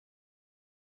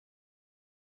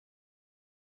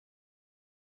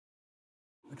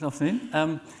Good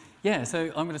afternoon. Yeah,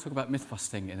 so I'm going to talk about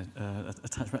myth-busting in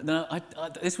attachment. Now,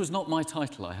 this was not my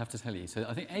title, I have to tell you. So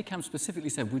I think ACAM specifically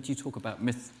said, would you talk about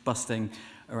myth-busting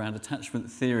around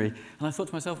attachment theory? And I thought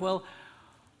to myself, well,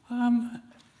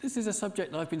 this is a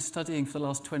subject that I've been studying for the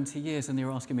last 20 years, and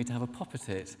you're asking me to have a pop at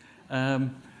it. So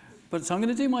I'm going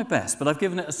to do my best, but I've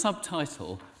given it a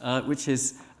subtitle, which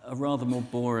is a rather more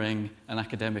boring and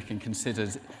academic and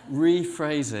considered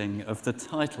rephrasing of the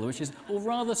title, which is, or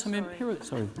rather some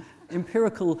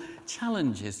empirical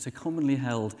challenges to commonly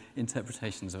held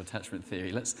interpretations of attachment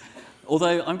theory.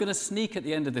 Although I'm going to sneak at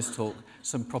the end of this talk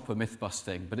some proper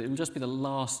myth-busting, but it will just be the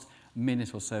last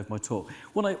minute or so of my talk.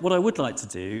 What I would like to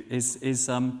do is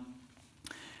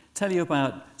tell you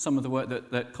about some of the work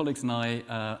that colleagues and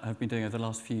I have been doing over the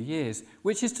last few years,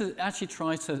 which is to actually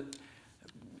try to,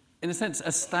 in a sense,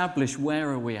 establish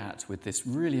where are we at with this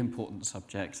really important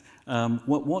subject.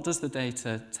 What does the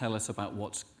data tell us about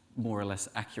what's more or less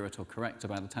accurate or correct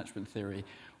about attachment theory?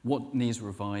 What needs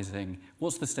revising?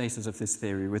 What's the status of this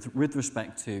theory with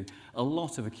respect to a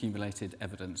lot of accumulated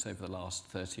evidence over the last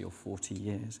 30 or 40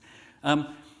 years?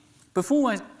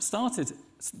 Before I start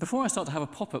to have a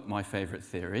pop at my favourite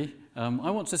theory,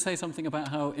 I want to say something about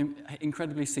how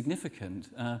incredibly significant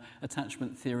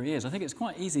attachment theory is. I think it's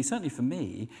quite easy, certainly for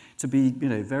me, to be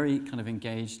very kind of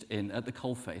engaged at the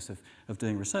coalface of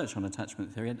doing research on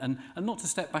attachment theory, and not to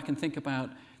step back and think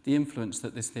about the influence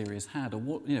that this theory has had, or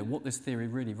what this theory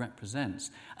really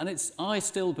represents. And I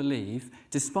still believe,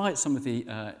 despite some of the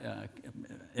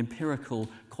empirical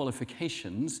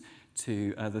qualifications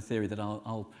to the theory that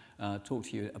I'll talk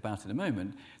to you about in a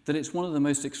moment, that it's one of the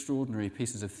most extraordinary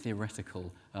pieces of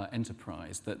theoretical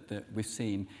enterprise that we've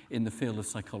seen in the field of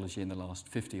psychology in the last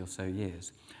 50 or so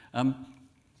years.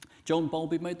 John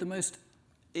Bowlby made the most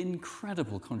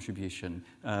incredible contribution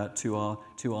to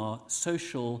our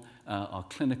social, our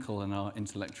clinical and our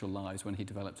intellectual lives when he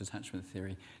developed attachment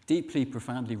theory, deeply,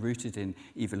 profoundly rooted in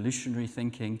evolutionary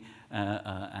thinking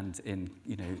and in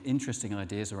interesting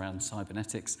ideas around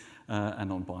cybernetics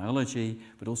and on biology,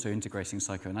 but also integrating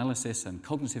psychoanalysis and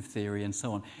cognitive theory and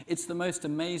so on. It's the most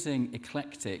amazing,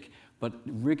 eclectic, but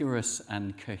rigorous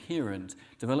and coherent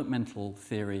developmental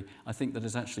theory I think that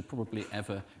has actually probably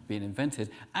ever been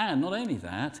invented. And not only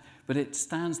that, but it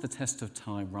stands the test of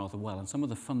time rather well. And some of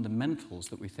the fundamentals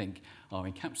that we think are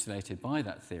encapsulated by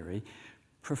that theory,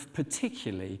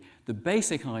 particularly the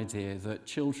basic idea that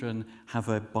children have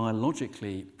a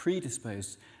biologically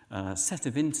predisposed set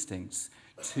of instincts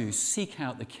to seek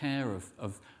out the care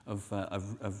of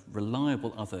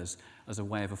reliable others as a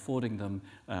way of affording them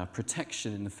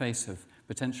protection in the face of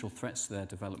potential threats to their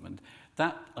development.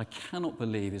 That, I cannot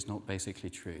believe, is not basically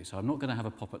true. So I'm not going to have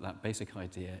a pop at that basic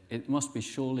idea. It must be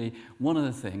surely one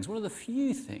of the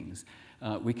few things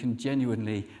we can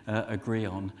genuinely agree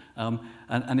on.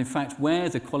 And in fact, where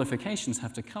the qualifications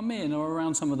have to come in are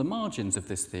around some of the margins of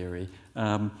this theory,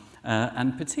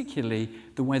 and particularly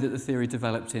the way that the theory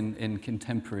developed in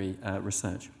contemporary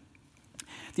research.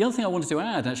 The other thing I wanted to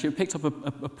add, actually, I picked up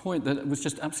a point that was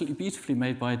just absolutely beautifully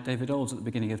made by David Olds at the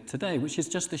beginning of today, which is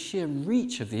just the sheer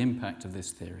reach of the impact of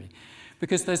this theory.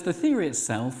 Because there's the theory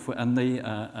itself and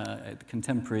the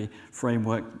contemporary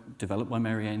framework developed by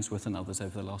Mary Ainsworth and others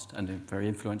over the last, and very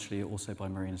influentially also by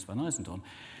Marinus van Izendon.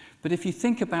 But if you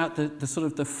think about the sort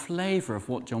of the flavour of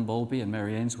what John Bowlby and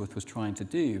Mary Ainsworth was trying to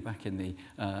do back in the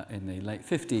late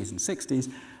 50s and 60s,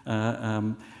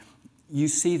 you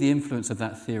see the influence of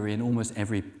that theory in almost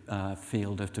every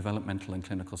field of developmental and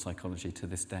clinical psychology to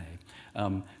this day.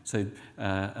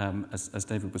 As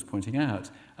David was pointing out,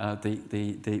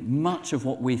 the much of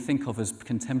what we think of as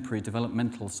contemporary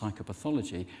developmental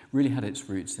psychopathology really had its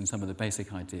roots in some of the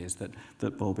basic ideas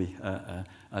that Bowlby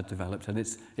developed, and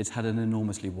it's had an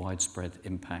enormously widespread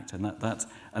impact, and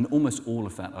and almost all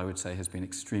of that, I would say, has been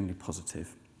extremely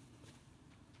positive.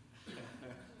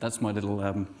 That's my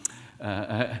little.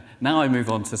 Now I move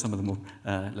on to some of the more,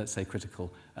 let's say,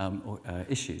 critical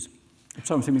issues.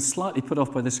 So I'm slightly put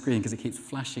off by the screen because it keeps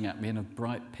flashing at me in a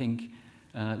bright pink.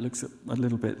 Looks a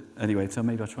little bit, anyway, so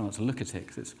maybe I'll try not to look at it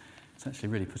because it's actually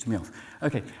really putting me off.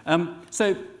 Okay,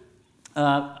 so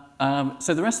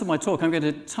the rest of my talk I'm going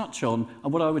to touch on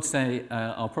what I would say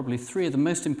are probably three of the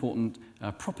most important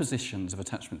propositions of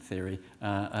attachment theory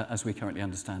as we currently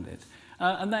understand it.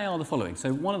 And they are the following.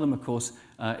 So one of them, of course,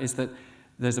 is that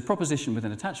there's a proposition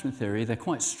within attachment theory, they're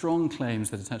quite strong claims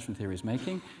that attachment theory is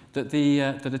making, that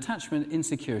that attachment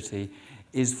insecurity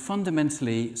is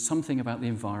fundamentally something about the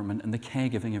environment and the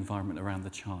caregiving environment around the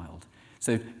child.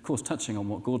 So, of course, touching on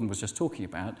what Gordon was just talking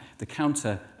about, the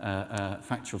counter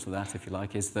factual to that, if you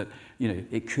like, is that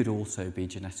it could also be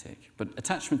genetic. But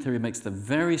attachment theory makes the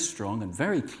very strong and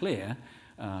very clear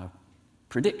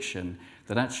prediction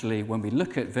that actually when we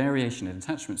look at variation in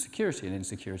attachment security and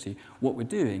insecurity, what we're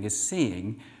doing is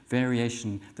seeing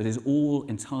variation that is all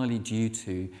entirely due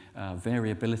to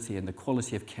variability in the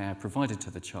quality of care provided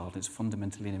to the child. It's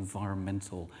fundamentally an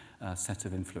environmental set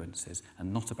of influences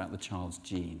and not about the child's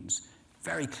genes.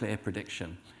 Very clear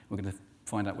prediction. We're going to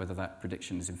find out whether that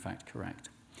prediction is in fact correct.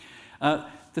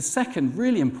 The second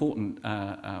really important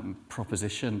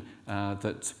proposition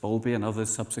that Bowlby and others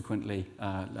subsequently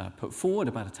put forward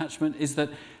about attachment is that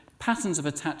patterns of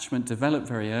attachment develop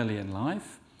very early in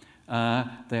life.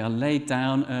 They are laid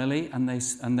down early and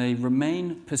they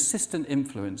remain persistent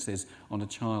influences on a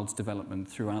child's development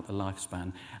throughout the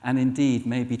lifespan and indeed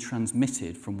may be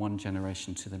transmitted from one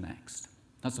generation to the next.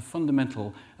 That's a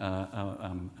fundamental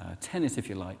tenet, if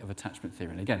you like, of attachment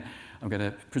theory. And again, I'm going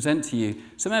to present to you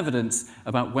some evidence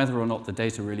about whether or not the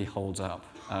data really holds up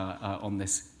on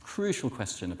this crucial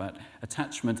question about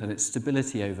attachment and its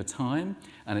stability over time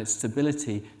and its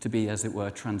stability to be, as it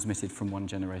were, transmitted from one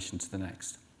generation to the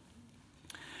next.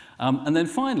 And then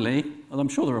finally, well, I'm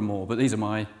sure there are more, but these are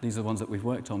the ones that we've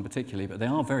worked on particularly, but they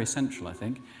are very central, I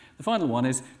think. The final one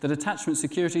is that attachment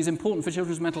security is important for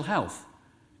children's mental health.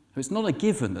 So it's not a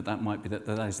given that might be that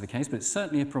is the case, but it's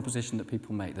certainly a proposition that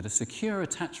people make, that a secure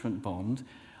attachment bond,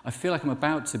 I feel like I'm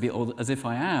about to be, or as if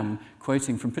I am,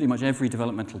 quoting from pretty much every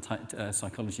developmental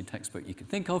psychology textbook you can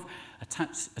think of,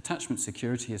 attachment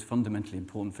security is fundamentally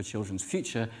important for children's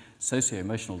future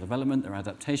socio-emotional development, their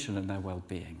adaptation and their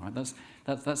well-being. Right?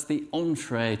 That's the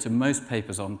entree to most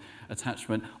papers on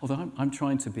attachment, although I'm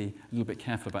trying to be a little bit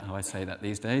careful about how I say that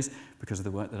these days because of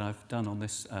the work that I've done on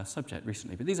this subject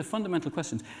recently. But these are fundamental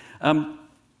questions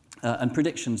and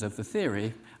predictions of the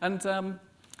theory. And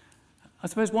I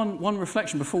suppose one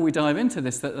reflection before we dive into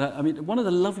this, I mean, one of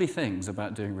the lovely things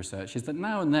about doing research is that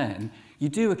now and then you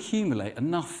do accumulate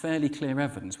enough fairly clear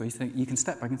evidence where you can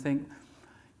step back and think,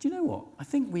 do you know what? I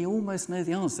think we almost know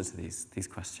the answer to these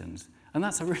questions. And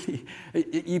that's a really,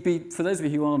 for those of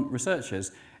you who aren't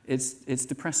researchers, it's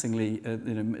depressingly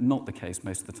not the case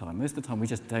most of the time. Most of the time we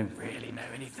just don't really know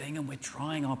anything and we're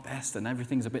trying our best and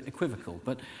everything's a bit equivocal.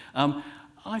 But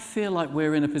I feel like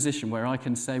we're in a position where I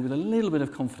can say with a little bit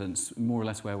of confidence more or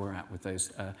less where we're at with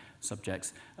those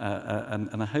subjects.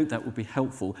 And I hope that will be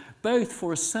helpful, both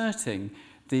for asserting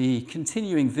the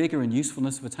continuing vigour and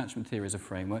usefulness of attachment theory as a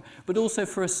framework, but also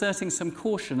for asserting some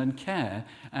caution and care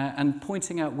and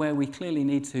pointing out where we clearly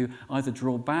need to either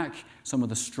draw back some of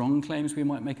the strong claims we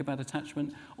might make about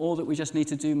attachment, or that we just need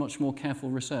to do much more careful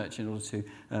research in order to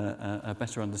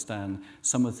better understand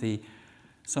some of the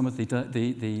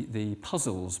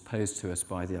puzzles posed to us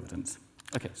by the evidence.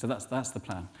 Okay, so that's the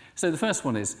plan. So the first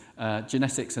one is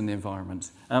genetics and the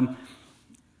environment.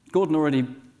 Gordon already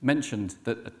mentioned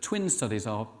that twin studies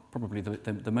are probably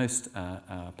the most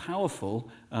powerful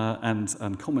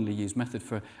and commonly used method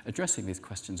for addressing these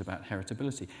questions about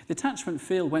heritability. The attachment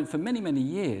field went for many, many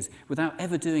years without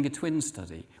ever doing a twin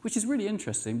study, which is really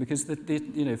interesting because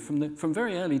from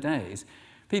very early days,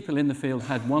 people in the field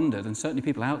had wondered, and certainly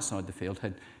people outside the field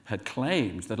had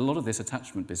claimed that a lot of this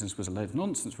attachment business was a load of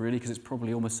nonsense, really, because it's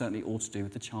probably almost certainly all to do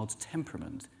with the child's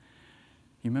temperament.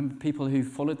 You remember people who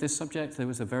followed this subject? There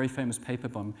was a very famous paper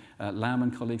by Lamb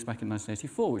and colleagues back in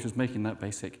 1984, which was making that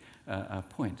basic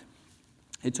point.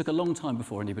 It took a long time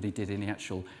before anybody did any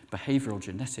actual behavioural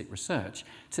genetic research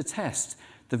to test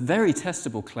the very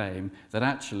testable claim that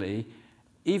actually,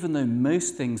 even though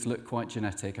most things look quite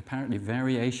genetic, apparently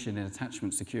variation in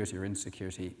attachment security or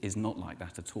insecurity is not like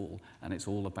that at all, and it's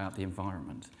all about the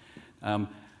environment.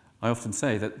 I often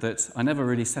say that I never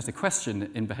really set a question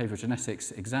in behavioural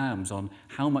genetics exams on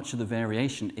how much of the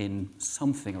variation in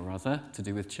something or other to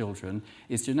do with children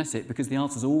is genetic, because the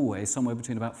answer is always somewhere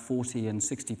between about 40 and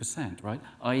 60%, right?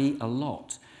 I.e. a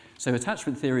lot. So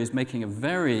attachment theory is making a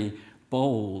very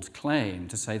bold claim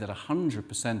to say that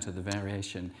 100% of the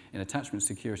variation in attachment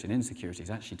security and insecurity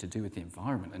is actually to do with the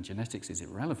environment and genetics is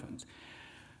irrelevant.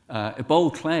 A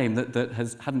bold claim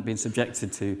that hadn't been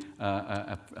subjected to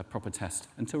a proper test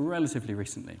until relatively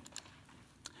recently.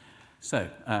 So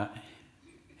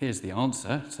here's the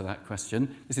answer to that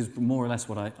question. This is more or less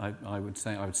what I would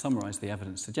say, I would summarise the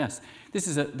evidence suggests. This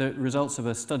is the results of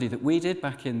a study that we did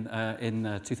back in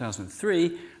 2003,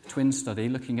 a twin study,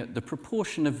 looking at the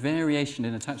proportion of variation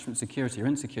in attachment security or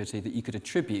insecurity that you could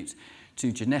attribute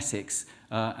to genetics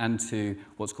and to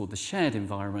what's called the shared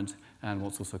environment and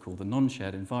what's also called the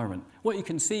non-shared environment. What you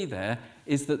can see there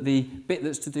is that the bit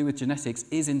that's to do with genetics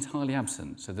is entirely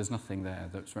absent, so there's nothing there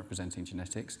that's representing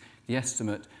genetics. The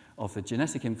estimate of the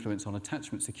genetic influence on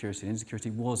attachment security and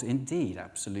insecurity was indeed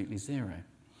absolutely zero.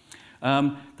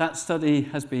 That study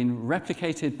has been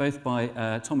replicated both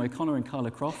by Tom O'Connor and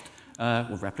Carla Croft,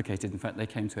 well, replicated, in fact, they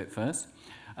came to it first,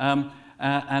 and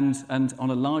on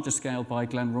a larger scale by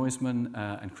Glenn Roisman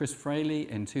and Chris Fraley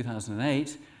in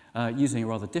 2008, using a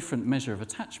rather different measure of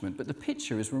attachment, but the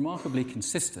picture is remarkably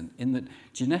consistent in that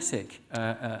genetic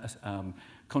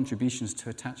contributions to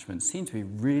attachment seem to be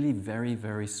really very,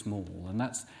 very small, and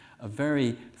that's a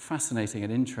very fascinating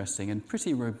and interesting and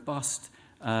pretty robust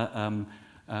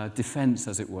defense,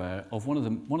 as it were, of one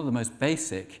of the most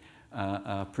basic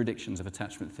predictions of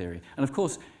attachment theory. And of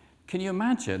course, can you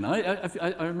imagine,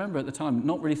 I remember at the time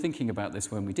not really thinking about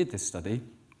this when we did this study,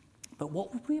 but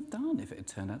what would we have done if it had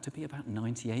turned out to be about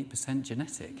 98%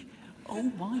 genetic? Oh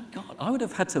my God, I would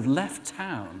have had to have left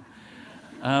town.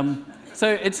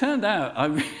 So it turned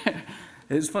out,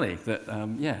 it's funny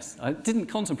that, yes, I didn't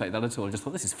contemplate that at all. I just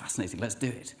thought, this is fascinating, let's do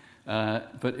it.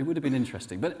 But it would have been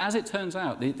interesting. But as it turns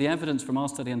out, the evidence from our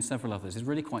study and several others is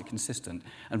really quite consistent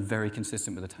and very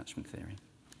consistent with attachment theory.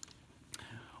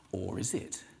 Or is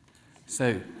it?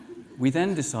 So we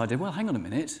then decided, well, hang on a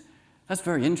minute, that's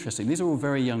very interesting. These are all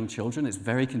very young children. It's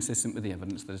very consistent with the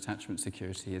evidence that attachment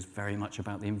security is very much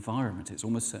about the environment. It's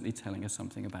almost certainly telling us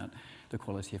something about the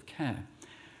quality of care.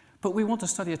 But we want to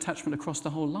study attachment across the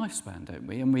whole lifespan, don't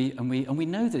we? And we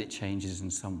know that it changes in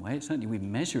some way. Certainly we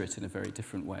measure it in a very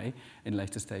different way in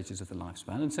later stages of the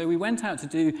lifespan. And so we went out to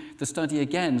do the study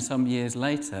again some years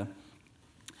later,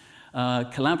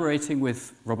 collaborating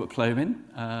with Robert Plomin,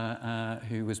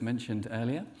 who was mentioned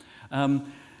earlier,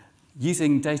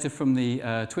 using data from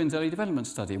the twins early development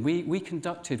study. We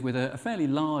conducted with a fairly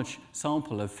large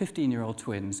sample of 15-year-old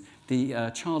twins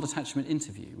the child attachment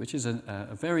interview, which is a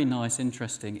very nice,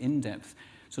 interesting, in-depth,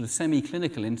 sort of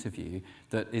semi-clinical interview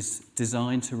that is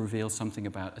designed to reveal something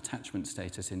about attachment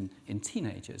status in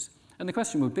teenagers. And the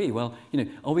question would be, well,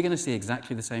 are we going to see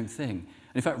exactly the same thing?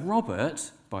 And in fact,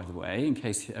 Robert, by the way, in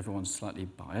case everyone's slightly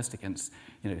biased against,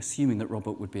 assuming that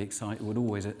Robert would be excited, would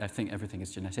always think everything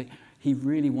is genetic, he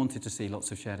really wanted to see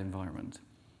lots of shared environment,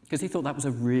 because he thought that was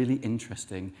a really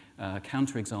interesting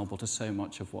counterexample to so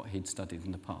much of what he'd studied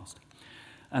in the past.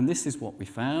 And this is what we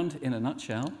found in a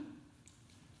nutshell.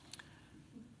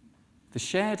 The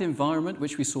shared environment,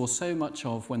 which we saw so much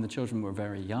of when the children were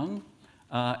very young,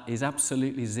 is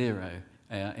absolutely zero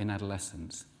in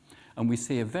adolescence. And we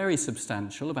see a very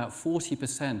substantial, about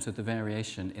 40% of the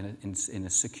variation in a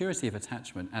security of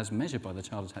attachment as measured by the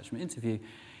child attachment interview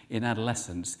in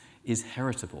adolescence is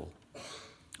heritable.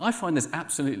 I find this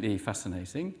absolutely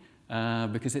fascinating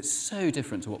because it's so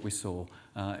different to what we saw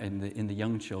in the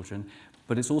young children,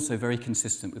 but it's also very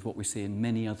consistent with what we see in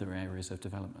many other areas of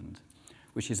development,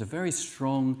 which is a very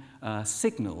strong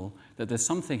signal that there's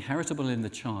something heritable in the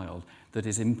child that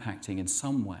is impacting in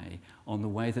some way on the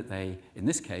way that they, in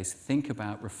this case, think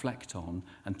about, reflect on,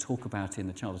 and talk about in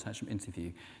the child attachment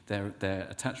interview their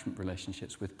attachment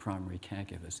relationships with primary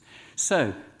caregivers.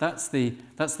 So that's the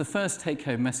first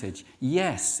take-home message.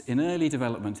 Yes, in early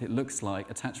development, it looks like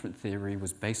attachment theory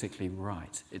was basically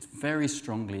right. It's very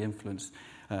strongly influenced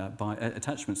by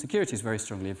attachment security is very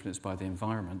strongly influenced by the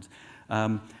environment.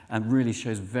 And really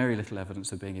shows very little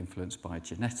evidence of being influenced by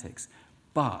genetics.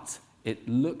 But it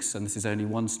looks, and this is only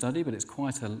one study, but it's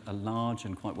quite a large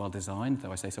and quite well designed,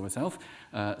 though I say so myself,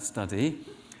 study.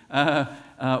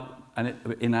 And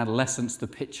in adolescence, the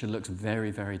picture looks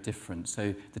very, very different.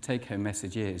 So the take-home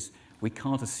message is, we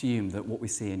can't assume that what we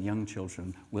see in young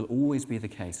children will always be the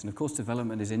case. And of course,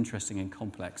 development is interesting and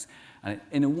complex. And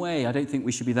in a way, I don't think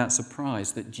we should be that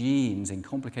surprised that genes, in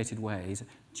complicated ways,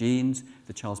 genes,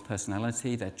 the child's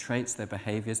personality, their traits, their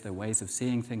behaviors, their ways of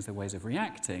seeing things, their ways of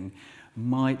reacting,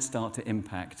 might start to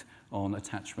impact on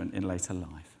attachment in later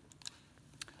life.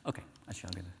 Okay, actually,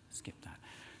 I'm going to skip that.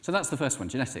 So that's the first one,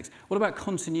 genetics. What about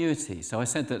continuity? So I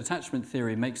said that attachment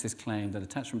theory makes this claim that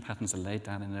attachment patterns are laid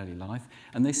down in early life,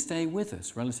 and they stay with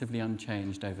us relatively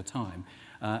unchanged over time.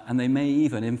 And they may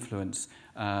even influence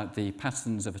the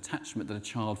patterns of attachment that a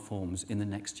child forms in the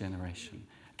next generation.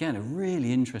 Again, a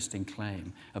really interesting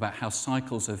claim about how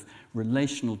cycles of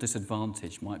relational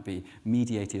disadvantage might be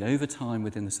mediated over time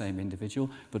within the same individual,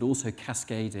 but also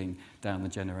cascading down the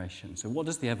generation. So what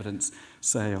does the evidence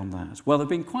say on that? Well, there have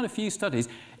been quite a few studies.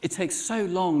 It takes so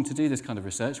long to do this kind of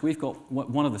research. We've got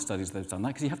one of the studies that's done that,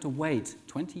 because you have to wait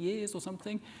 20 years or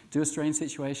something, do a strain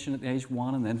situation at the age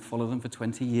 1 and then follow them for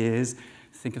 20 years,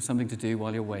 think of something to do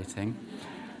while you're waiting.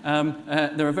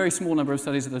 There are a very small number of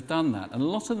studies that have done that, and a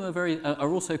lot of them are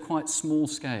also quite small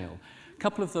scale.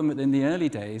 couple of them in the early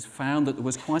days found that there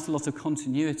was quite a lot of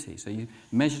continuity. So you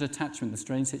measured attachment in the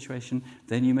strain situation,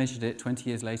 then you measured it 20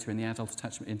 years later in the adult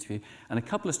attachment interview, and a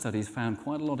couple of studies found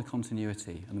quite a lot of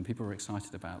continuity, and then people were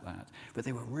excited about that. But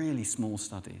they were really small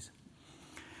studies.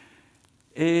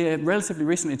 Relatively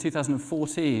recently, in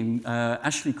 2014,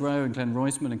 Ashley Grow and Glenn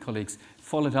Roisman and colleagues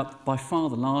followed up by far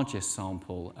the largest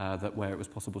sample where it was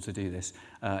possible to do this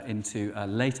into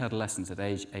late adolescents at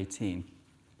age 18.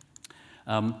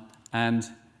 And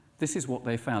this is what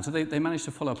they found. So they managed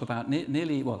to follow up about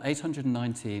nearly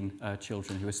 819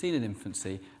 children who were seen in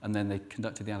infancy, and then they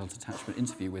conducted the adult attachment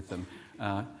interview with them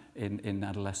in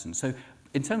adolescence. So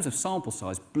in terms of sample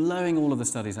size, blowing all of the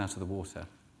studies out of the water.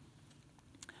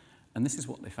 And this is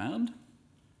what they found.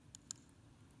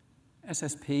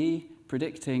 SSP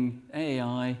predicting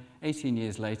AAI 18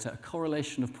 years later, a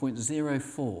correlation of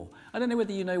 0.04. I don't know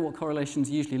whether you know what correlations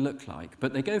usually look like,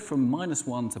 but they go from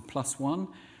 -1 to +1.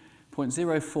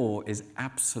 0.04 is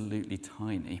absolutely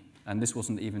tiny, and this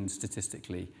wasn't even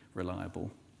statistically reliable.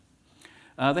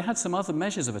 They had some other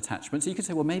measures of attachment, so you could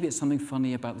say, well, maybe it's something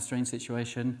funny about the strain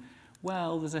situation.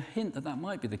 Well, there's a hint that that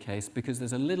might be the case because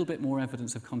there's a little bit more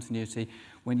evidence of continuity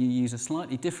when you use a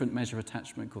slightly different measure of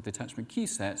attachment called the attachment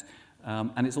Q-set,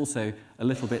 and it's also a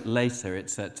little bit later.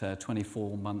 It's at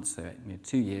 24 months, so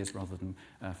 2 years rather than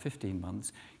 15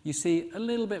 months. You see a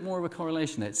little bit more of a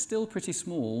correlation there. It's still pretty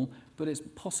small, but it's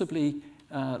possibly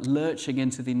lurching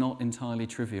into the not entirely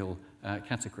trivial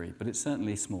category, but it's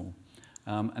certainly small.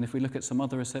 And if we look at some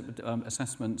other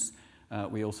assessments,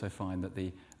 we also find that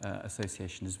the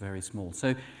association is very small.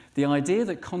 So the idea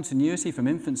that continuity from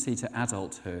infancy to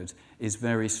adulthood is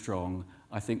very strong,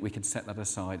 I think we can set that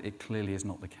aside. It clearly is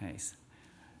not the case.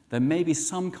 There may be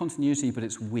some continuity, but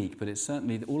it's weak, but it's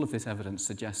certainly, all of this evidence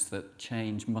suggests that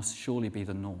change must surely be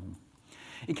the norm.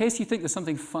 In case you think there's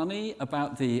something funny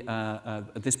about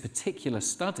this particular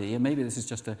study, and maybe this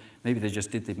is maybe they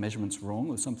just did the measurements wrong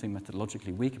or something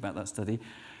methodologically weak about that study,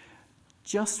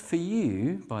 just for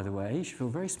you, by the way, you should feel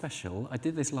very special. I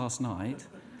did this last night.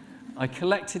 I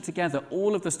collected together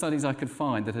all of the studies I could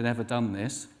find that had ever done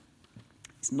this.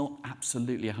 It's not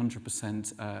absolutely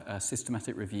 100% a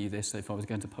systematic review, this, so if I was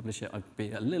going to publish it, I'd be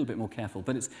a little bit more careful.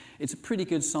 But it's a pretty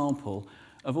good sample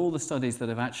of all the studies that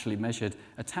have actually measured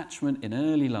attachment in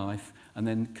early life and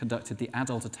then conducted the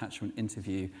adult attachment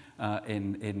interview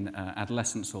in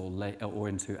adolescence or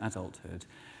into adulthood.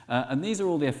 And these are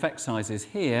all the effect sizes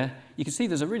here. You can see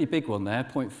there's a really big one there,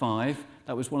 0.5.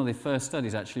 That was one of the first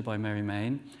studies, actually, by Mary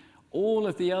Main. All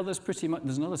of the others pretty much,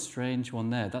 there's another strange one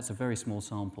there. That's a very small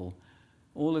sample.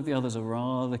 All of the others are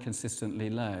rather consistently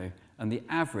low. And the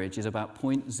average is about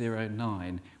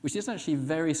 0.09, which is actually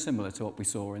very similar to what we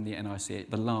saw in the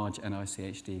large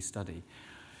NICHD study.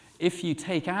 If you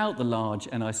take out the large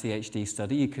NICHD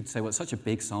study, you could say, well, it's such a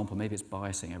big sample, maybe it's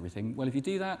biasing everything. Well, if you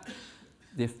do that,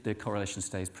 the correlation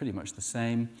stays pretty much the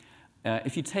same.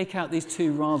 If you take out these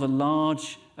two rather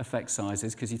large effect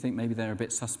sizes, because you think maybe they're a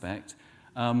bit suspect,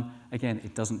 again,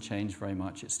 it doesn't change very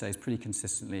much. It stays pretty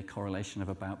consistently, a correlation of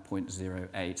about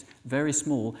 0.08. Very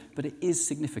small, but it is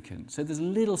significant. So there's a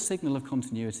little signal of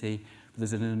continuity, but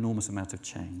there's an enormous amount of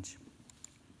change.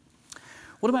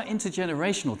 What about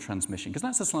intergenerational transmission? Because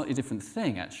that's a slightly different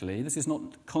thing, actually. This is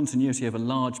not continuity over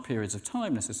large periods of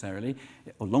time, necessarily,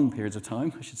 or long periods of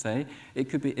time, I should say. It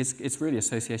could be, it's really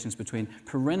associations between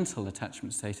parental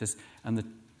attachment status and the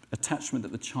attachment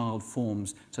that the child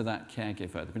forms to that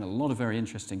caregiver. There have been a lot of very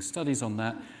interesting studies on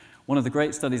that. One of the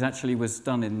great studies actually was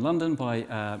done in London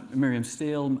by Miriam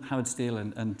Steele, Howard Steele,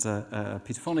 and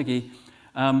Peter Fonagy,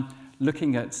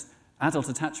 looking at adult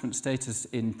attachment status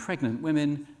in pregnant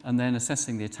women and then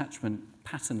assessing the attachment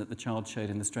pattern that the child showed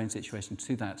in the strain situation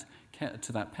to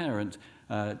that parent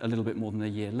a little bit more than a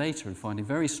year later, and finding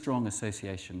very strong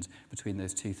associations between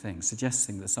those two things,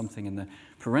 suggesting that something in the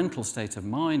parental state of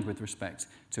mind with respect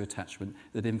to attachment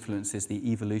that influences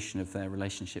the evolution of their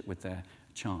relationship with their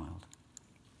child.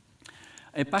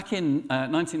 Back in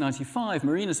 1995,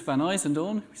 Marinus van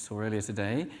IJzendoorn, we saw earlier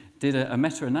today, did a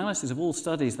meta-analysis of all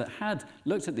studies that had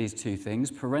looked at these two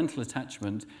things, parental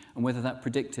attachment and whether that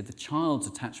predicted the child's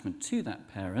attachment to that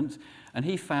parent, and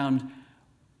he found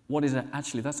what is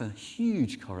actually, that's a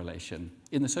huge correlation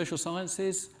in the social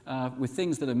sciences with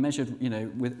things that are measured,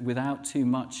 without too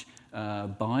much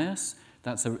bias.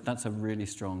 That's a really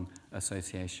strong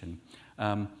association.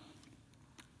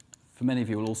 For many of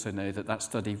you will also know that that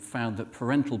study found that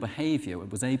parental behaviour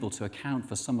was able to account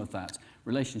for some of that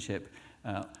relationship,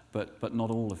 but not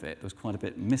all of it. There was quite a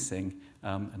bit missing,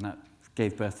 and that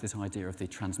gave birth to this idea of the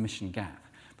transmission gap.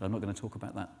 But I'm not going to talk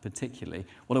about that particularly.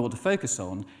 What I want to focus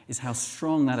on is how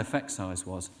strong that effect size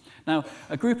was. Now,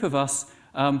 a group of us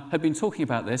had been talking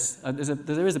about this.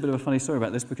 There is a bit of a funny story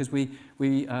about this because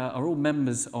we are all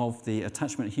members of the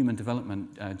Attachment and Human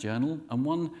Development Journal, and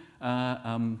one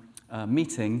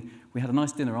meeting, we had a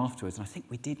nice dinner afterwards, and I think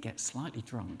we did get slightly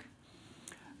drunk.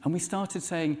 And we started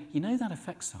saying, you know that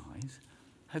effect size?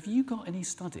 Have you got any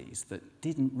studies that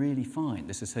didn't really find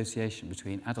this association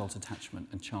between adult attachment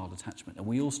and child attachment? And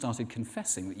we all started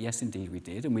confessing that yes, indeed we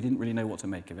did, and we didn't really know what to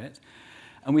make of it.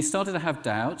 And we started to have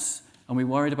doubts, and we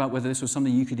worried about whether this was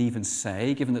something you could even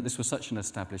say, given that this was such an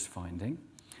established finding.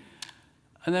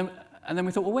 And then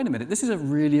we thought, well, wait a minute, this is a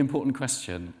really important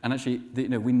question, and actually,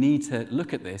 we need to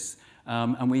look at this.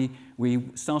 And we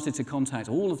started to contact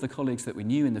all of the colleagues that we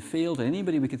knew in the field, and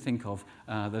anybody we could think of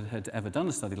that had ever done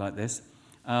a study like this.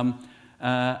 And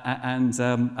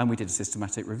we did a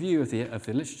systematic review of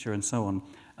the literature and so on,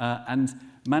 and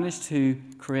managed to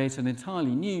create an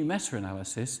entirely new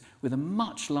meta-analysis with a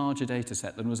much larger data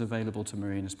set than was available to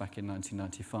Marinas back in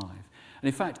 1995. And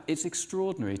in fact, it's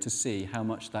extraordinary to see how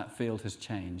much that field has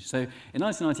changed. So in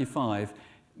 1995,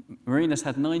 Marinas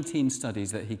had 19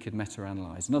 studies that he could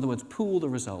meta-analyze. In other words, pool the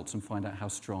results and find out how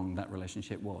strong that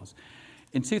relationship was.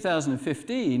 In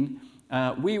 2015,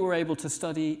 we were able to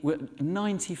study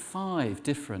 95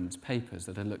 different papers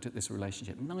that had looked at this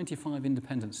relationship, 95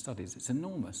 independent studies. It's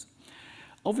enormous.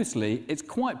 Obviously, it's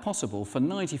quite possible for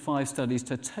 95 studies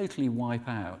to totally wipe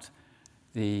out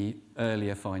the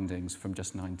earlier findings from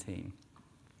just 19.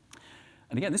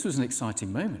 And again, this was an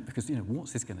exciting moment because,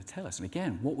 what's this going to tell us? And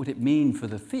again, what would it mean for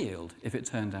the field if it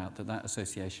turned out that that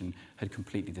association had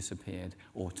completely disappeared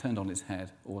or turned on its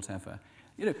head or whatever?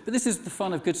 But this is the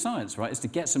fun of good science, right? Is to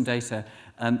get some data,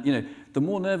 and the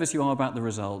more nervous you are about the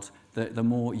result, the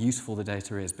more useful the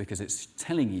data is because it's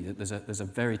telling you that there's a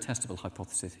very testable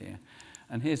hypothesis here.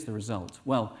 And here's the result.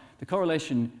 Well, the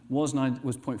correlation was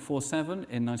 0.47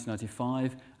 in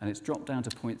 1995, and it's dropped down to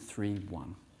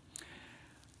 0.31.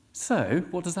 So,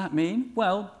 what does that mean?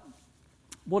 Well,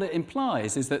 what it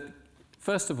implies is that,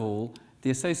 first of all, the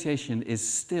association is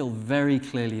still very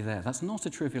clearly there. That's not a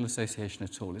trivial association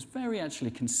at all. It's very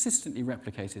actually consistently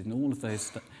replicated in all of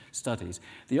those studies.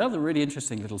 The other really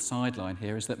interesting little sideline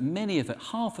here is that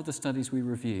half of the studies we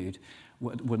reviewed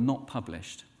were not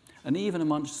published. And even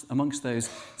amongst those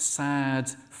sad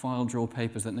file draw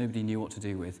papers that nobody knew what to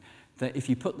do with, that if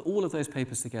you put all of those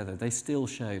papers together, they still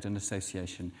showed an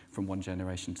association from one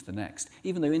generation to the next,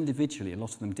 even though individually a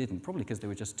lot of them didn't, probably because they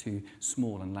were just too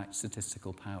small and lacked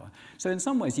statistical power. So in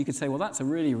some ways you could say, well, that's a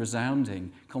really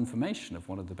resounding confirmation of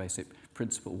one of the basic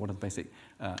principles, one of the basic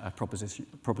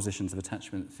propositions of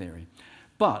attachment theory.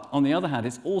 But on the other hand,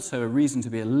 it's also a reason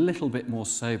to be a little bit more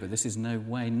sober. This is no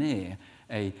way near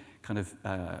a kind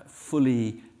of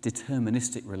fully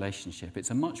deterministic relationship. It's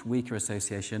a much weaker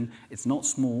association. It's not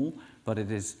small, but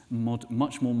it is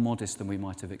much more modest than we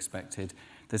might have expected.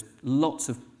 There's lots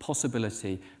of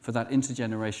possibility for that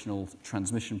intergenerational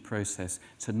transmission process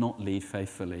to not lead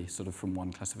faithfully sort of from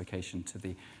one classification to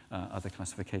the other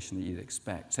classification that you'd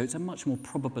expect. So it's a much more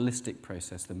probabilistic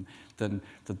process than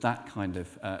that kind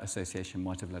of association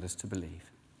might have led us to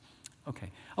believe.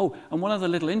 Okay. Oh, and one other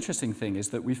little interesting thing is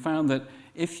that we found that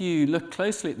if you look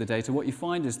closely at the data, what you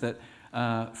find is that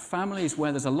families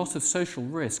where there's a lot of social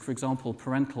risk, for example,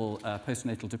 parental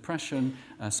postnatal depression,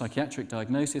 psychiatric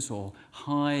diagnosis, or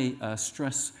high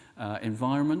stress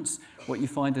environments, what you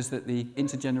find is that the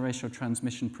intergenerational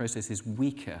transmission process is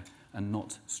weaker and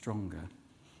not stronger.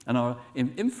 And our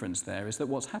inference there is that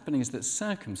what's happening is that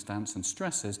circumstance and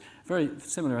stresses, very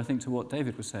similar, I think, to what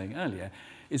David was saying earlier,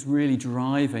 is really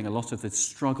driving a lot of the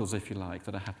struggles, if you like,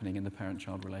 that are happening in the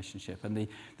parent-child relationship. And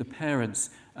the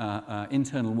parents'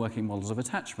 internal working models of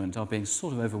attachment are being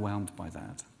sort of overwhelmed by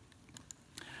that.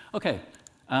 Okay,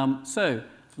 so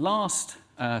last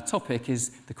topic is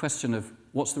the question of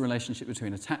what's the relationship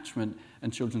between attachment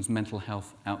and children's mental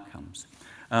health outcomes.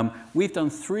 We've done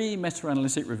 3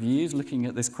 meta-analytic reviews looking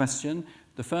at this question.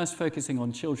 The first focusing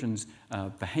on children's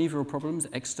behavioural problems,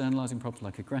 externalising problems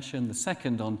like aggression. The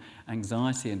second on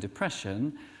anxiety and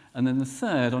depression. And then the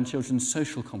third on children's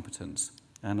social competence.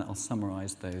 And I'll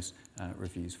summarise those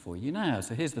reviews for you now.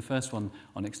 So here's the first one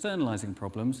on externalising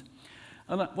problems.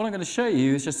 And what I'm going to show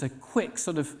you is just a quick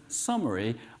sort of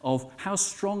summary of how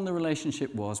strong the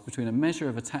relationship was between a measure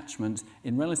of attachment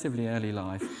in relatively early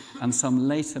life and some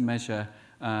later measure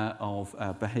of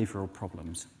behavioural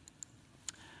problems.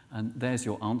 And there's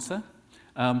your answer.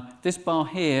 This bar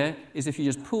here is if you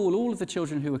just pool all of the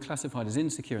children who were classified as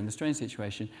insecure in the strain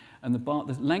situation, and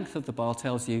the length of the bar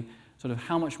tells you sort of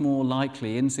how much more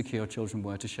likely insecure children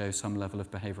were to show some level of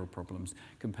behavioural problems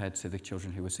compared to the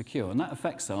children who were secure. And that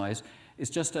effect size is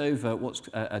just over what's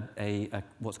called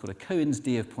a Cohen's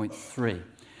d of 0.3.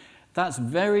 That's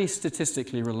very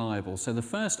statistically reliable. So the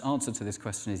first answer to this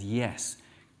question is yes.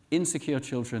 Insecure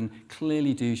children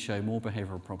clearly do show more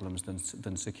behavioural problems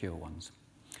than secure ones.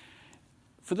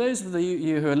 For those of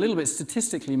you who are a little bit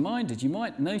statistically minded, you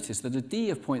might notice that a D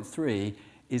of 0.3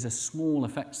 is a small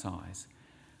effect size.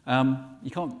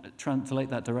 You can't translate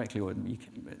that directly, or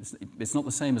it's not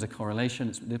the same as a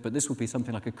correlation, but this would be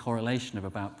something like a correlation of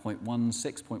about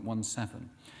 0.16, 0.17.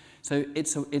 So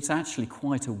it's actually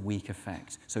quite a weak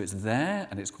effect. So it's there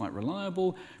and it's quite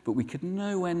reliable, but we could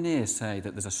nowhere near say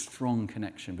that there's a strong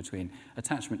connection between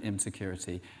attachment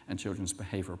insecurity and children's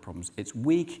behavioural problems. It's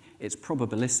weak, it's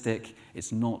probabilistic,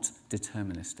 it's not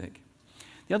deterministic.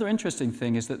 The other interesting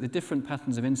thing is that the different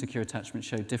patterns of insecure attachment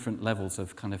show different levels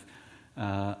of kind of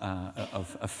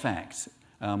effect.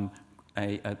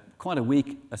 Quite a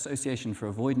weak association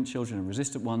for avoidant children and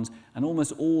resistant ones, and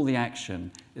almost all the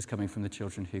action is coming from the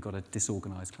children who got a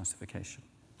disorganised classification.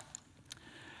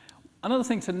 Another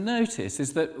thing to notice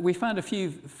is that we found a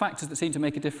few factors that seem to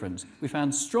make a difference. We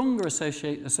found stronger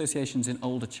associations in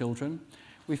older children.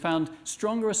 We found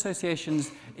stronger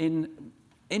associations in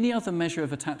any other measure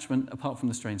of attachment apart from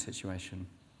the strain situation.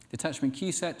 The attachment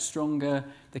Q-set, stronger,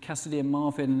 the Cassidy and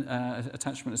Marvin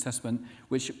attachment assessment,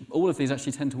 which all of these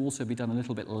actually tend to also be done a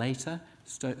little bit later,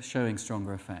 showing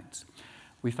stronger effects.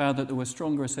 We found that there were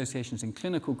stronger associations in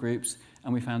clinical groups,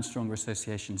 and we found stronger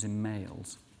associations in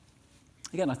males.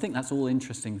 Again, I think that's all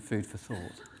interesting food for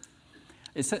thought.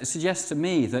 It suggests to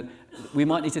me that we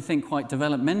might need to think quite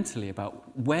developmentally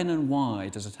about when and why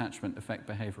does attachment affect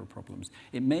behavioural problems.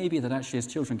 It may be that actually as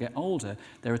children get older,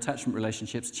 their attachment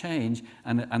relationships change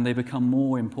and they become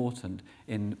more important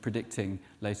in predicting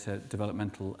later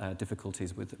developmental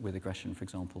difficulties with aggression, for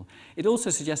example. It also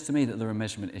suggests to me that there are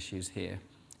measurement issues here.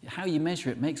 How you measure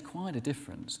it makes quite a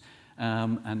difference,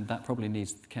 and that probably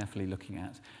needs carefully looking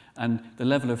at. And the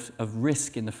level of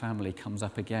risk in the family comes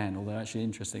up again, although actually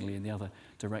interestingly in the other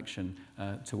direction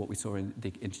to what we saw in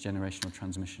the intergenerational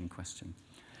transmission question.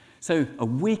 So a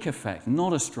weak effect,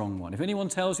 not a strong one. If anyone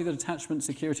tells you that attachment,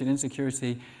 security and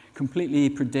insecurity completely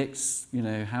predicts,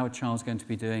 how a child's going to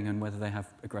be doing and whether they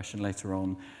have aggression later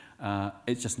on,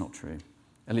 it's just not true.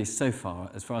 At least so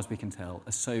far, as far as we can tell,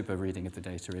 a sober reading of the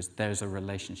data is there's a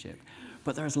relationship.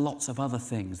 But there's lots of other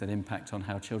things that impact on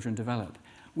how children develop.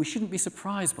 We shouldn't be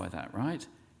surprised by that, right?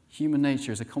 Human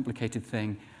nature is a complicated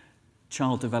thing.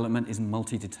 Child development is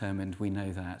multi-determined, we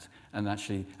know that. And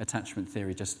actually, attachment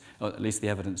theory or at least the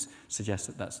evidence suggests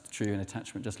that that's true in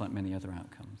attachment, just like many other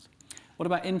outcomes. What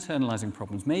about internalising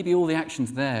problems? Maybe all the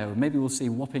action's there, or maybe we'll see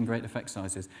whopping great effect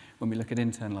sizes when we look at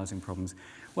internalising problems.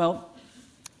 Well,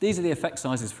 these are the effect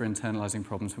sizes for internalising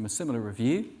problems from a similar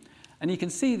review. And you can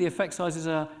see the effect sizes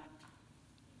are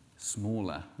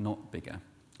smaller, not bigger.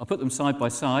 I'll put them side by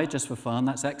side just for fun.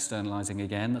 That's externalising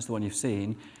again. That's the one you've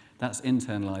seen. That's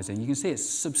internalising. You can see it's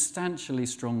substantially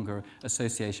stronger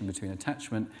association between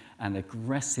attachment and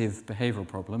aggressive behavioural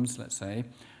problems, let's say,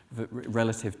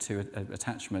 relative to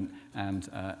attachment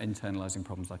and internalising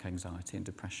problems like anxiety and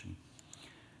depression.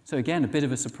 So again, a bit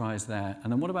of a surprise there.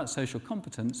 And then what about social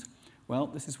competence? Well,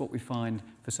 this is what we find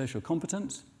for social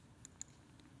competence.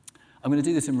 I'm going to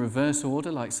do this in reverse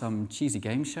order, like some cheesy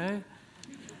game show.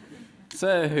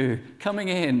 So, coming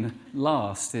in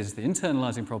last is the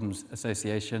internalising problems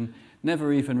association,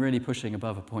 never even really pushing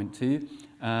above a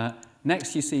 0.2.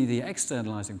 Next, you see the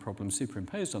externalising problems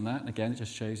superimposed on that. And again, it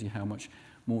just shows you how much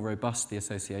more robust the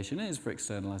association is for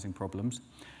externalising problems.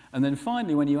 And then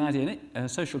finally, when you add in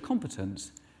social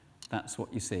competence, that's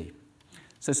what you see.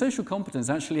 So social competence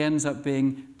actually ends up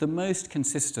being the most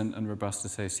consistent and robust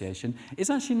association. It's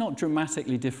actually not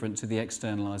dramatically different to the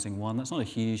externalising one. That's not a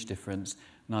huge difference.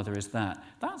 Neither is that.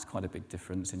 That's quite a big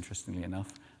difference, interestingly enough.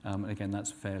 And again,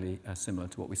 that's fairly similar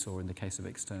to what we saw in the case of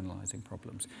externalising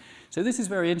problems. So this is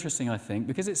very interesting, I think,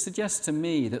 because it suggests to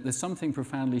me that there's something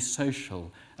profoundly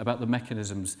social about the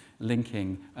mechanisms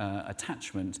linking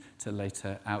attachment to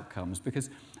later outcomes.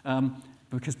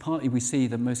 Because partly we see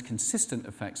the most consistent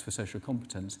effects for social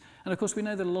competence. And of course, we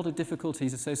know that a lot of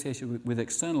difficulties associated with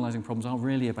externalising problems are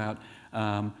really about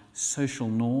social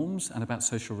norms and about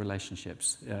social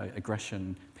relationships,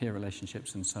 aggression, peer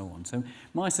relationships, and so on. So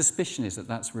my suspicion is that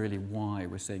that's really why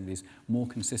we're seeing these more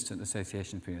consistent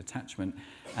associations between attachment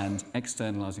and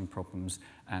externalising problems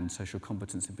and social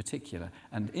competence in particular.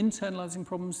 And internalising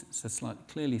problems, it's a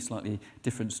clearly slightly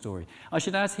different story. I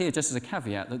should add here, just as a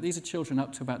caveat, that these are children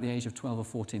up to about the age of 12 or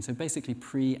 14, so basically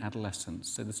pre-adolescence.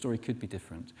 So the story could be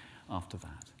different after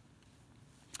that.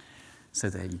 So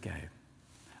there you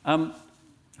go.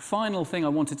 final thing I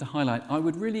wanted to highlight, I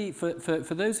would really, for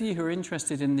those of you who are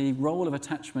interested in the role of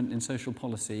attachment in social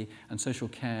policy and social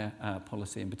care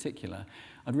policy in particular,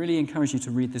 I'd really encourage you to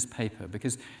read this paper,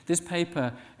 because this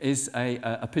paper is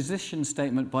a position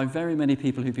statement by very many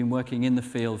people who've been working in the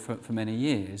field for many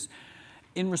years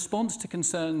in response to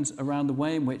concerns around the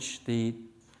way in which the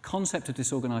concept of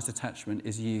disorganized attachment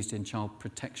is used in child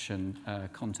protection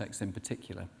contexts in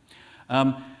particular.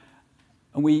 And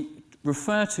we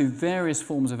refer to various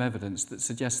forms of evidence that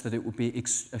suggest that it would be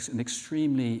an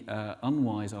extremely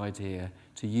unwise idea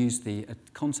to use the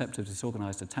concept of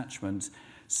disorganized attachment,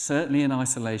 certainly in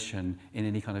isolation, in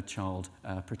any kind of child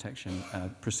protection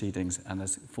proceedings and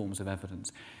as forms of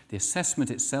evidence. The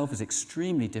assessment itself is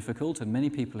extremely difficult, and many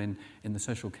people in the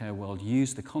social care world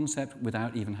use the concept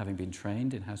without even having been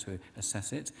trained in how to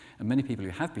assess it, and many people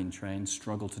who have been trained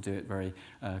struggle to do it very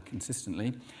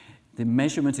consistently. The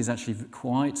measurement is actually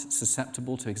quite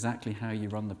susceptible to exactly how you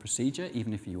run the procedure,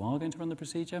 even if you are going to run the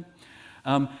procedure.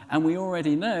 And we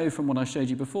already know from what I showed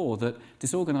you before that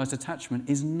disorganized attachment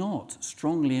is not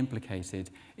strongly implicated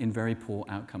in very poor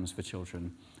outcomes for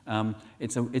children.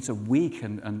 It's a weak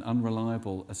and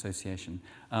unreliable association.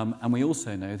 And we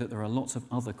also know that there are lots of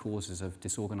other causes of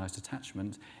disorganized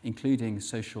attachment, including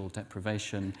social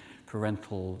deprivation,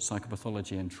 parental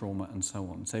psychopathology and trauma, and so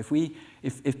on. So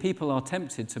if people are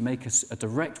tempted to make a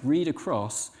direct read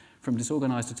across from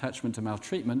disorganized attachment to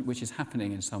maltreatment, which is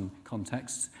happening in some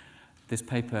contexts, this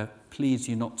paper pleads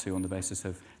you not to on the basis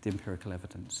of the empirical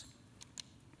evidence.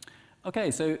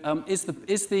 Okay, so there's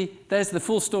the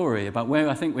full story about where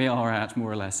I think we are at,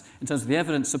 more or less, in terms of the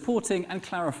evidence supporting and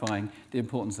clarifying the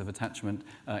importance of attachment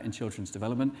in children's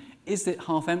development. Is it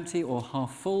half empty or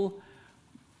half full?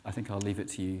 I think I'll leave it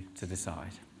to you to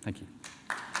decide. Thank you.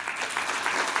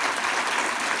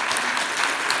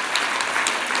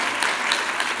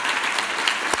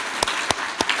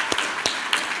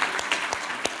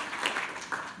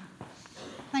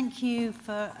 Thank you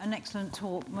for an excellent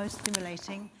talk, most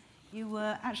stimulating. You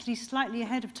were actually slightly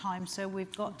ahead of time, so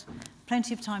we've got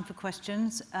plenty of time for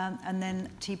questions, and then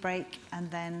tea break, and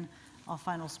then our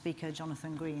final speaker,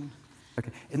 Jonathan Green.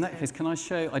 Okay. In that case, can I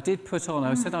show? I did put on.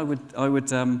 I said I would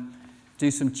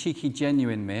do some cheeky,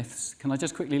 genuine myths. Can I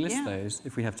just quickly list those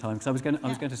if we have time? Because I was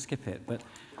going to skip it, but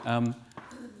I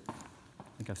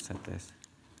think I've said this.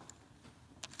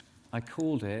 I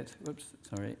called it. Whoops,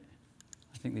 sorry.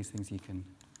 I think these things you can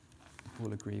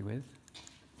all agree with.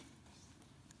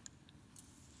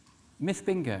 Myth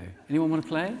bingo. Anyone want to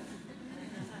play?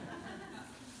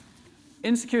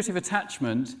 Insecurity of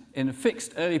attachment in a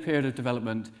fixed early period of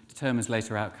development determines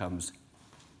later outcomes.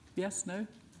 Yes? No?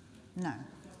 No.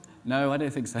 No, I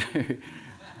don't think so.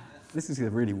 This is a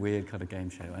really weird kind of game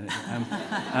show.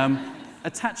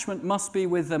 Attachment must be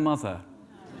with the mother.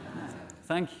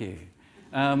 Thank you.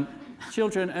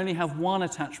 Children only have one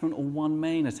attachment or one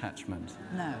main attachment.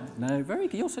 No. No, very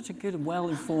good. You're such a good,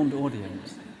 well-informed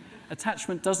audience.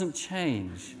 Attachment doesn't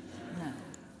change. No.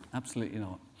 Absolutely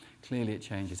not. Clearly it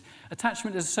changes.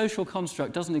 Attachment as a social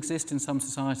construct doesn't exist in some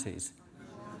societies.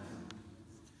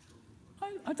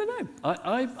 I don't know.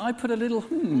 I put a little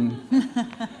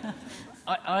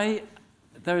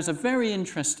There is a very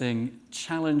interesting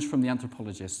challenge from the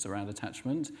anthropologists around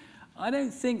attachment. I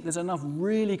don't think there's enough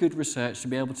really good research to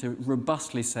be able to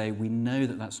robustly say we know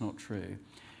that that's not true.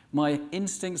 My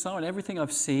instincts are, and everything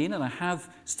I've seen, and I have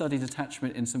studied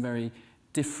attachment in some very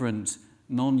different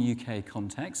non-UK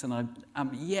contexts, and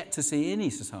I'm yet to see any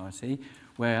society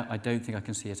where I don't think I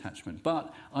can see attachment.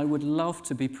 But I would love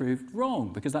to be proved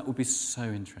wrong, because that would be so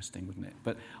interesting, wouldn't it?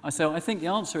 But so I think the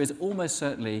answer is almost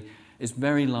certainly, it's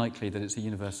very likely that it's a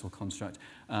universal construct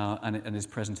and is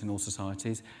present in all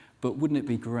societies. But wouldn't it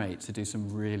be great to do some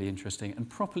really interesting and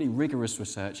properly rigorous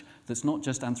research that's not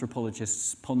just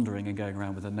anthropologists pondering and going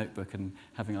around with a notebook and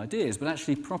having ideas, but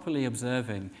actually properly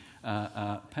observing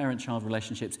parent-child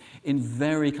relationships in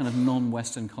very kind of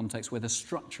non-Western contexts where the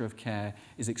structure of care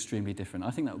is extremely different. I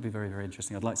think that would be very, very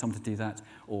interesting. I'd like someone to do that,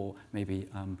 or maybe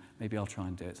I'll try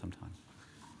and do it sometime.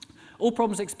 All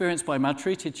problems experienced by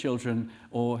maltreated children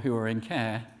or who are in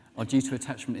care are due to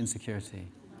attachment insecurity.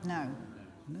 No.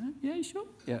 No? Yeah, you sure?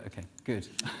 Yeah, okay, good.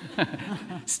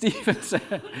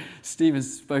 Stephen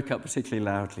spoke up particularly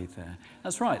loudly there.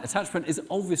 That's right, attachment is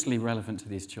obviously relevant to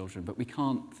these children, but we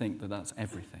can't think that that's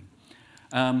everything.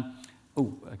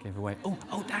 Oh, I gave away.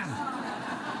 Oh, damn.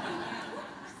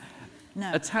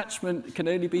 No. Attachment can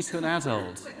only be to an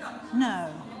adult.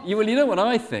 No. You know what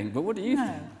I think, but what do you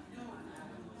think?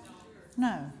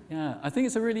 No. Yeah, I think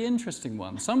it's a really interesting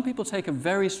one. Some people take a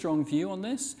very strong view on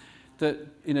this, that,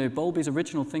 you know, Bowlby's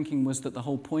original thinking was that the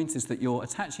whole point is that you're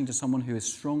attaching to someone who is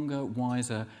stronger,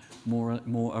 wiser, more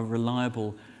a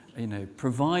reliable, you know,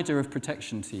 provider of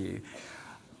protection to you.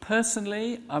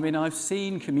 Personally, I mean, I've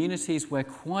seen communities where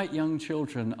quite young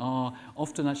children are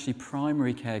often actually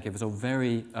primary caregivers or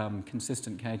very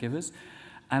consistent caregivers,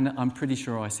 and I'm pretty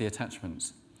sure I see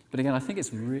attachments. But again, I think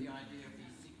it's really...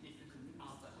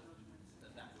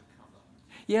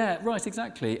 Yeah, right,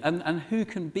 exactly. And who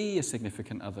can be a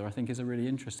significant other, I think, is a really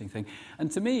interesting thing.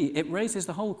 And to me, it raises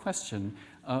the whole question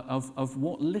of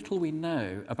what little we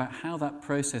know about how that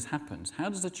process happens. How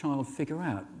does a child figure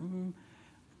out, do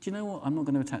you know what, I'm not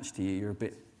going to attach to you, you're a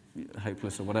bit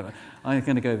hopeless or whatever, I'm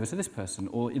going to go over to this person.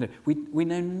 Or, you know, we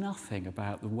know nothing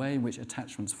about the way in which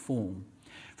attachments form.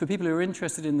 For people who are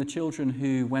interested in the children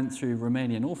who went through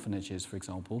Romanian orphanages, for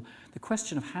example, the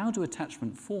question of how does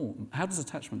attachment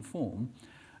form,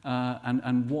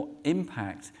 and what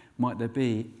impact might there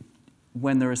be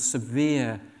when there are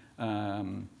severe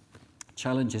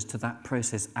challenges to that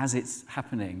process as it's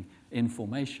happening in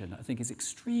formation, I think is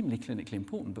extremely clinically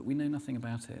important, but we know nothing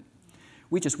about it.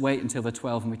 We just wait until they're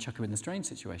 12 and we chuck them in the strain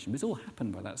situation, but it's all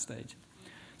happened by that stage.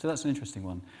 So that's an interesting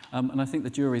one. And I think the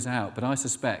jury's out, but I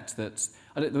suspect that...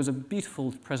 there was a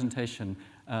beautiful presentation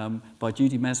by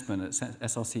Judy Mesman at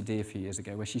SRCD a few years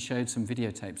ago where she showed some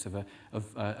videotapes of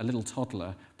a little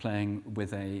toddler playing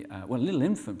with a little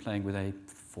infant playing with a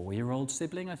 4-year-old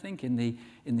sibling, I think, in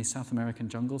the South American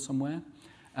jungle somewhere.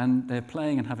 And they're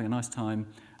playing and having a nice time,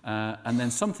 and then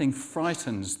something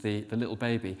frightens the little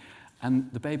baby.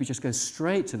 And the baby just goes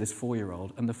straight to this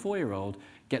 4-year-old, and the 4-year-old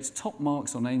gets top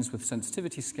marks on Ainsworth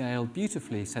sensitivity scale,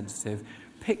 beautifully sensitive,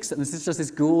 picks, and this is just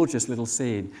this gorgeous little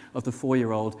scene of the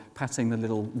 4-year-old patting the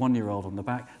little 1-year-old on the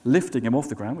back, lifting him off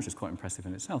the ground, which is quite impressive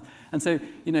in itself. And so,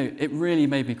 you know, it really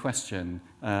made me question,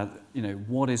 you know,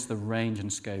 what is the range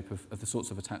and scope of the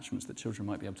sorts of attachments that children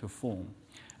might be able to form.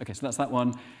 Okay, so that's that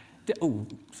one. Oh,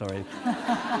 sorry.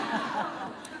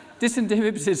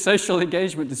 Disinhibited social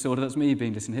engagement disorder, that's me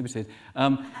being disinhibited,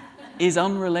 is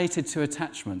unrelated to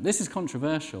attachment. This is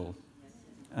controversial.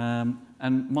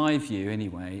 And my view,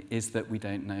 anyway, is that we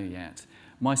don't know yet.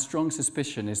 My strong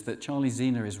suspicion is that Charlie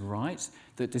Zena is right,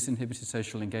 that disinhibited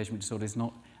social engagement disorder is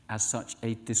not as such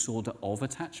a disorder of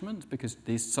attachment, because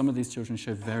some of these children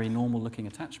show very normal-looking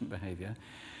attachment behaviour,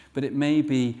 but it may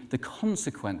be the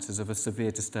consequences of a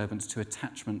severe disturbance to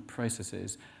attachment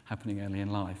processes happening early in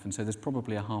life, and so there's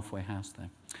probably a halfway house there.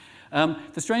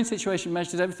 The strain situation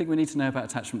measures everything we need to know about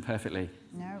attachment perfectly.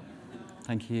 No.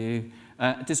 Thank you.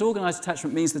 Disorganised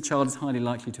attachment means the child is highly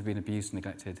likely to have been abused and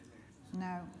neglected.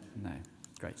 No. No.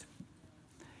 Great.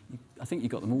 I think you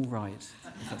got them all right.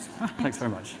 Thanks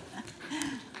very much.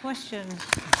 Questions?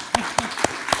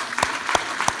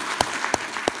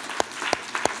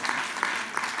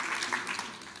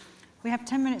 We have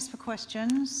 10 minutes for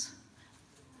questions.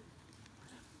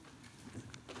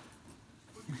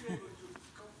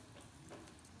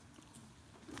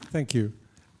 Thank you.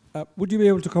 Would you be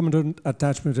able to comment on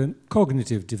attachment and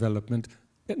cognitive development,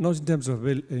 not in terms of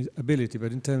ability,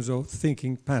 but in terms of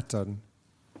thinking pattern?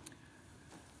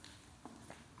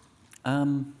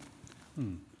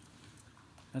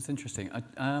 That's interesting.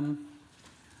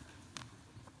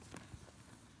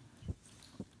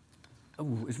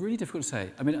 It's really difficult to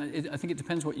say. I mean, I think it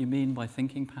depends what you mean by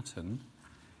thinking pattern.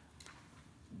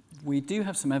 We do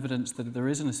have some evidence that there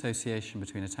is an association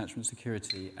between attachment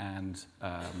security and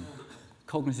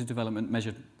cognitive development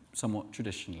measured somewhat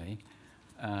traditionally,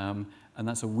 and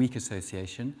that's a weak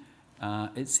association.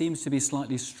 It seems to be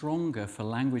slightly stronger for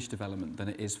language development than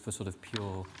it is for sort of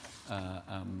pure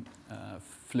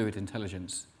fluid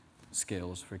intelligence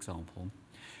skills, for example.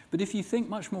 But if you think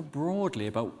much more broadly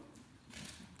about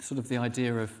sort of the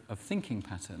idea of thinking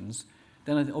patterns,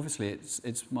 then obviously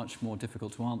it's much more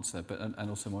difficult to answer, but and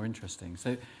also more interesting.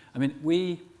 So, I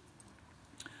mean,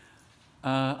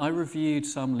 I reviewed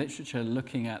some literature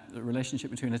looking at the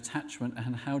relationship between attachment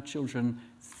and how children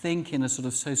think in a sort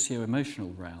of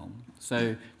socio-emotional realm. So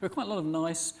there are quite a lot of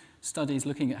nice studies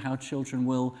looking at how children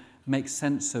will make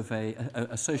sense of a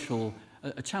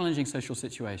challenging social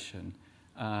situation.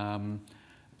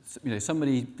 You know,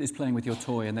 somebody is playing with your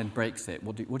toy and then breaks it.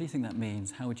 What do you think that means?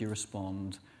 How would you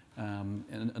respond?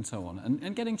 And so on.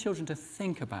 And getting children to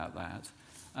think about that.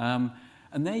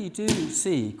 And there you do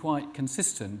see quite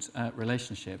consistent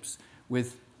relationships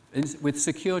with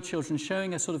secure children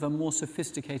showing a sort of a more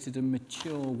sophisticated and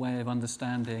mature way of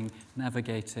understanding,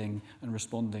 navigating, and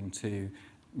responding to,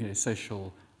 you know,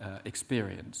 social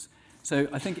experience. So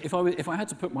I think if I had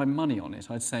to put my money on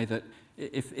it, I'd say that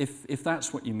if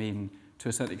that's what you mean to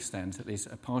a certain extent, at least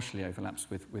partially overlaps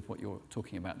with what you're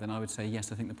talking about, then I would say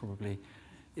yes, I think there probably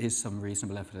is some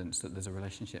reasonable evidence that there's a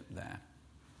relationship there.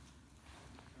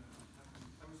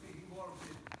 I was thinking more of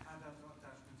the adult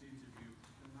attachment interview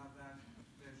and how that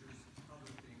measures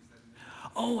other things than...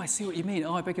 Oh, I see what you mean.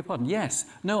 Oh, I beg your pardon. Yes.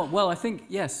 No, well, I think,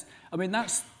 yes. I mean,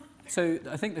 that's... So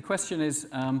I think the question is,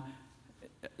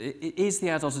 is the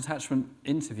adult attachment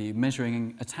interview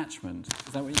measuring attachment?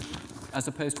 Is that what you... As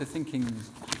opposed to thinking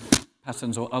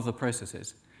patterns or other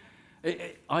processes?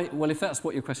 Well, if that's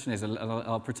what your question is,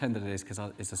 I'll pretend that it is because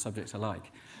it's a subject I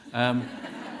like.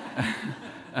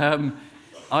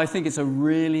 I think it's a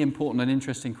really important and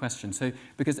interesting question. So,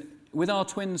 because with our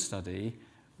twin study,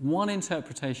 one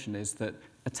interpretation is that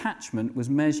attachment was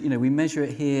measured, we measure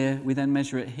it here, we then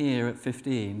measure it here at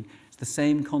 15. It's the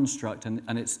same construct, and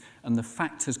the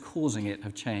factors causing it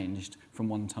have changed from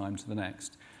one time to the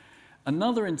next.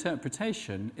 Another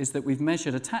interpretation is that we've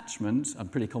measured attachment. I'm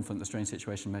pretty confident the strain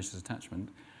situation measures attachment.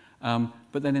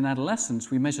 But then in adolescence,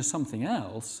 we measure something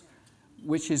else,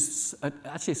 which is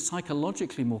actually a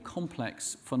psychologically more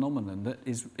complex phenomenon that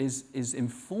is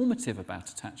informative about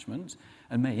attachment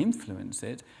and may influence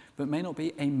it, but may not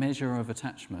be a measure of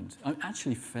attachment. I'm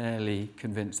actually fairly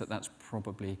convinced that that's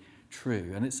probably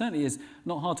true. And it certainly is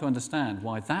not hard to understand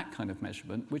why that kind of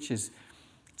measurement, which is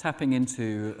tapping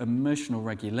into emotional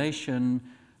regulation,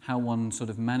 how one sort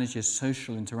of manages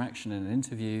social interaction in an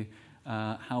interview,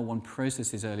 how one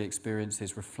processes early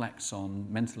experiences, reflects on,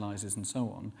 mentalizes, and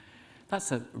so on.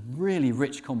 That's a really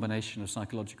rich combination of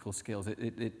psychological skills.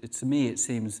 To me, it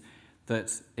seems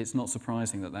that it's not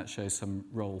surprising that that shows some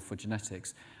role for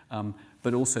genetics,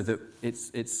 but also that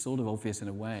it's sort of obvious in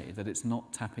a way that it's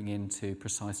not tapping into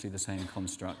precisely the same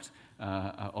construct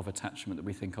of attachment that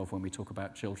we think of when we talk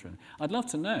about children. I'd love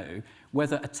to know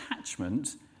whether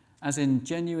attachment, as in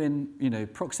genuine,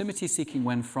 proximity seeking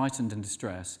when frightened and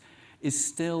distressed, is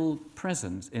still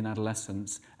present in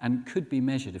adolescence and could be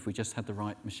measured if we just had the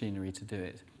right machinery to do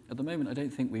it. At the moment, I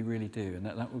don't think we really do, and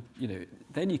that would,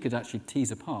 then you could actually tease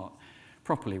apart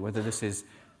properly whether this is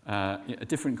a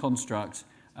different construct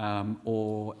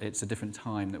or it's a different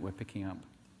time that we're picking up.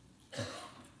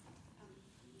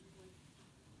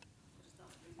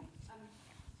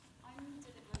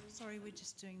 Sorry, we're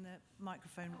just doing the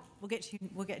microphone. We'll get to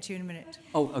you in a minute.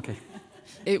 Oh, okay.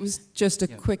 It was just a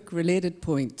quick related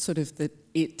point, sort of that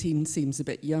 18 seems a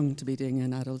bit young to be doing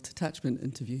an adult attachment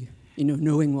interview,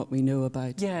 knowing what we know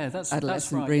about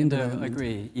adolescent right. brain No, development. I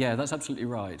agree. Yeah, that's absolutely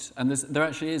right. And there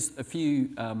actually is a few,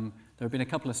 there have been a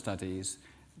couple of studies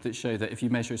that show that if you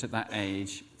measure it at that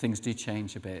age, things do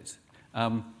change a bit.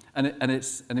 And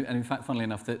in fact, funnily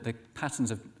enough, the patterns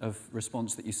of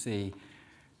response that you see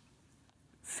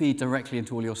feed directly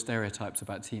into all your stereotypes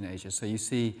about teenagers. So you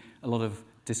see a lot of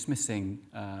dismissing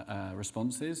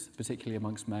responses, particularly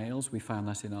amongst males. We found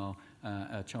that in our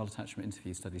child attachment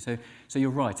interview study. So you're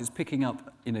right, it's picking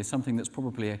up something that's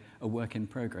probably a work in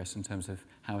progress in terms of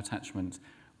how attachment,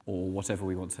 or whatever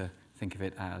we want to think of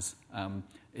it as,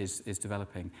 is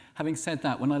developing. Having said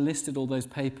that, when I listed all those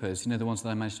papers, the ones that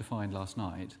I managed to find last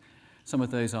night, some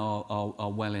of those are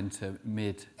well into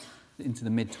the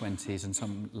mid-20s and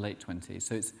some late 20s.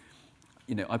 So it's,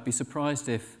 I'd be surprised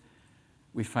if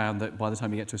we found that by the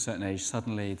time you get to a certain age,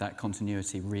 suddenly that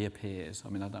continuity reappears. I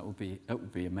mean, that would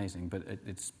be amazing, but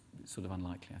it's sort of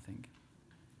unlikely, I think.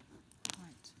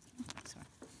 Right. Sorry.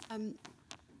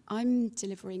 I'm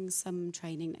delivering some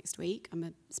training next week. I'm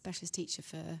a specialist teacher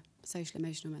for social,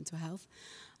 emotional, mental health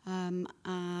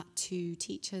to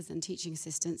teachers and teaching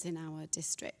assistants in our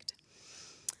district.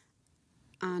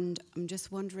 And I'm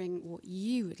just wondering what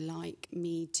you would like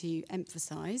me to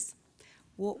emphasise.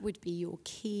 What would be your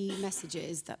key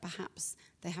messages that perhaps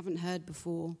they haven't heard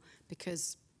before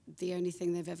because the only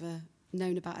thing they've ever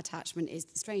known about attachment is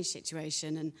the strange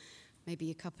situation, and maybe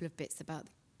a couple of bits about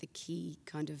the key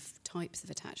kind of types of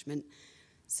attachment.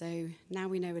 So now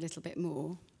we know a little bit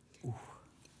more. Ooh.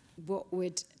 What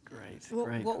would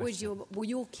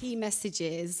your key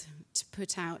messages to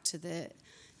put out to the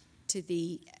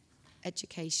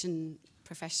education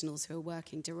professionals who are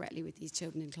working directly with these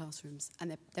children in classrooms,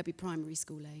 and they'll be primary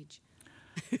school age?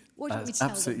 What do you want me to tell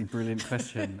them? Absolutely brilliant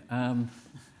question.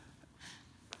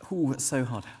 It's so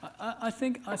hard. I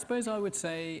suppose I would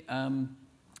say, I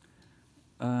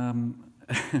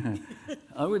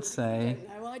would say,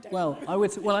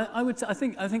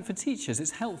 I think for teachers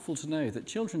it's helpful to know that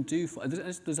children do.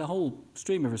 There's a whole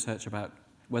stream of research about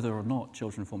whether or not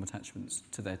children form attachments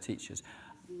to their teachers.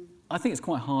 I think it's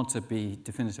quite hard to be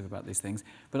definitive about these things,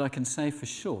 but I can say for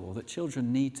sure that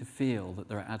children need to feel that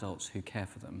there are adults who care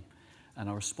for them and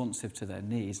are responsive to their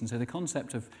needs. And so the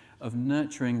concept of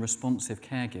nurturing responsive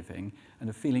caregiving and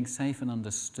of feeling safe and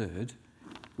understood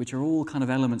which are all kind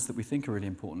of elements that we think are really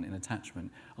important in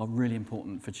attachment, are really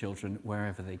important for children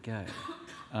wherever they go.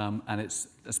 And it's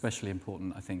especially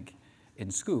important, I think,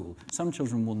 in school. Some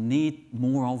children will need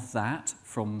more of that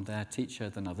from their teacher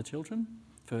than other children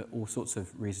for all sorts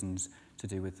of reasons to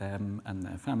do with them and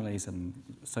their families and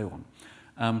so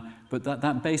on. But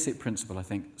that basic principle, I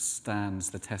think, stands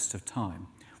the test of time.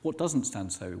 What doesn't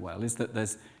stand so well is that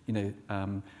there's,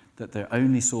 that their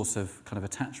only source of kind of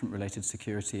attachment-related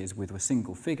security is with a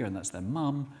single figure, and that's their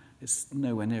mum. It's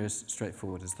nowhere near as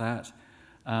straightforward as that.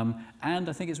 And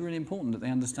I think it's really important that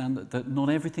they understand that not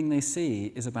everything they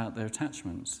see is about their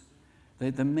attachments.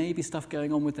 There may be stuff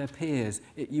going on with their peers.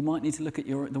 You might need to look at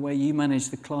the way you manage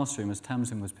the classroom, as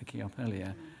Tamsin was picking up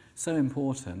earlier. So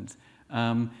important.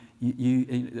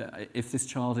 If this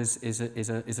child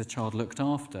is a child looked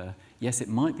after, yes, it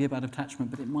might be about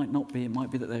attachment, but it might not be. It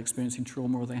might be that they're experiencing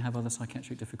trauma or they have other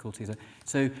psychiatric difficulties.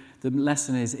 So the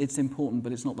lesson is it's important,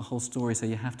 but it's not the whole story, so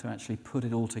you have to actually put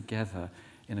it all together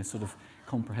in a sort of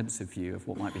comprehensive view of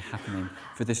what might be happening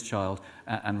for this child,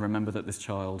 and remember that this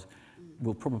child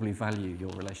will probably value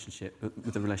your relationship,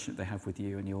 with the relationship they have with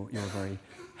you, and you're a very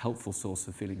helpful source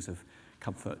of feelings of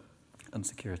comfort and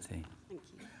security. Thank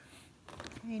you.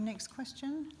 Okay, next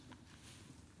question.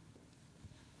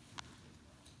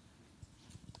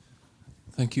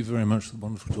 Thank you very much for the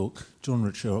wonderful talk. John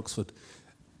Ritchie, Oxford.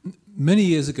 Many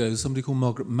years ago, somebody called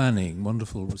Margaret Manning,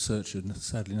 wonderful researcher,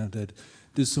 sadly now dead,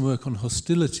 did some work on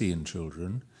hostility in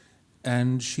children,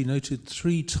 and she noted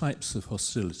 3 types of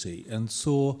hostility and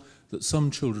saw that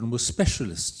some children were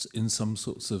specialists in some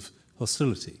sorts of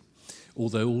hostility,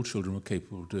 although all children were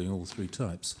capable of doing all 3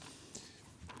 types.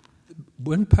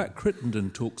 When Pat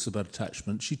Crittenden talks about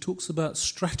attachment, she talks about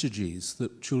strategies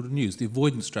that children use, the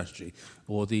avoidance strategy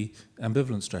or the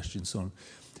ambivalent strategy and so on.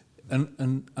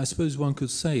 And I suppose one could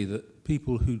say that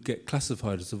people who get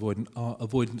classified as avoidant are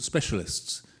avoidant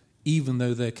specialists, even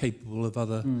though they're capable of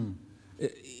other...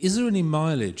 Is there any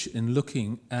mileage in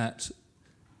looking at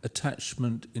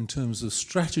attachment in terms of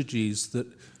strategies that,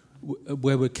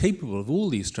 where we're capable of all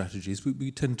these strategies,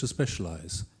 we tend to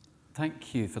specialise?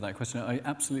 Thank you for that question. I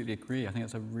absolutely agree. I think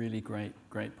that's a really great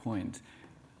point.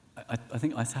 I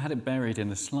think I had it buried in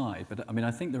the slide, but I mean,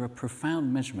 I think there are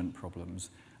profound measurement problems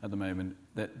at the moment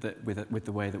with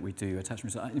the way that we do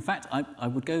attachment. In fact, I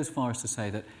would go as far as to say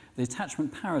that the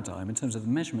attachment paradigm, in terms of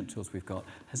the measurement tools we've got,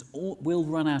 will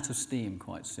run out of steam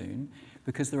quite soon,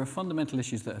 because there are fundamental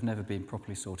issues that have never been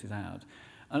properly sorted out.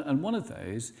 And one of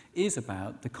those is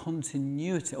about the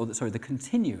continuity, or the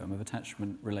continuum of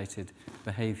attachment-related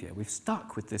behaviour. We've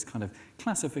stuck with this kind of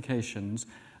classifications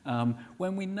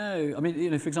when we know, I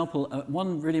mean, for example,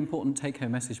 one really important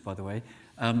take-home message, by the way,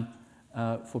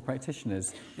 for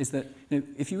practitioners is that,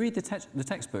 if you read the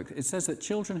textbook, it says that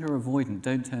children who are avoidant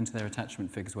don't turn to their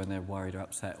attachment figures when they're worried or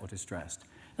upset or distressed.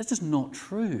 That's just not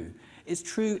true. It's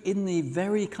true in the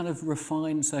very kind of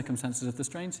refined circumstances of the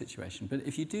strain situation. But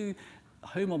if you do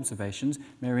home observations,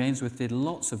 Mary Ainsworth did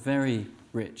lots of very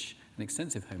rich and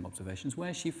extensive home observations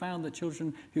where she found that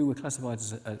children who were classified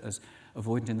as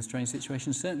avoidant in the strain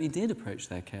situation certainly did approach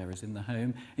their carers in the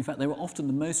home. In fact, they were often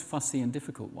the most fussy and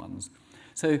difficult ones.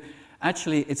 So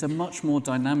actually, it's a much more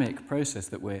dynamic process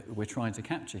that we're trying to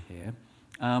capture here,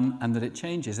 and that it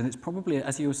changes. And it's probably,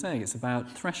 as you were saying, it's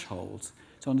about thresholds.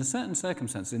 So under certain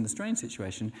circumstances in the strain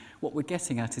situation, what we're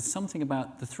getting at is something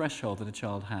about the threshold that a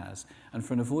child has. And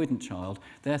for an avoidant child,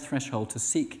 their threshold to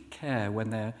seek care when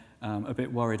they're a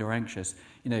bit worried or anxious,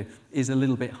 is a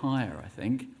little bit higher, I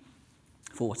think,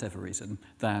 for whatever reason,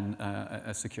 than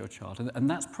a secure child. And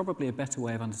that's probably a better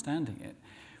way of understanding it.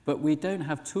 But we don't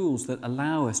have tools that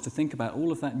allow us to think about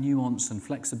all of that nuance and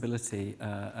flexibility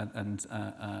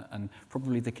and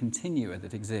probably the continua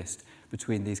that exist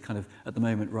between these kind of, at the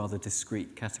moment, rather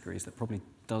discrete categories that probably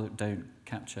don't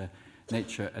capture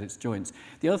nature at its joints.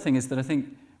 The other thing is that I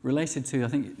think, related to, I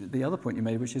think, the other point you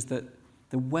made, which is that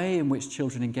the way in which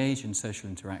children engage in social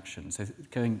interaction, so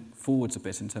going forwards a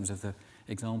bit in terms of the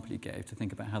example you gave, to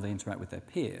think about how they interact with their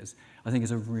peers, I think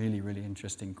is a really, really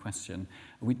interesting question.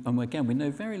 And again, we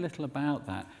know very little about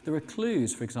that. There are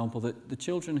clues, for example, that the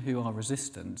children who are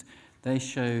resistant, they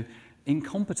show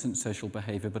incompetent social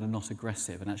behaviour but are not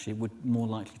aggressive, and actually would more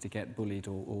likely to get bullied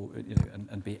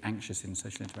and be anxious in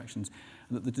social interactions.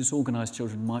 And that the disorganised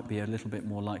children might be a little bit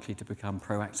more likely to become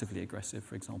proactively aggressive,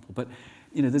 for example. But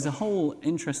there's a whole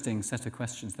interesting set of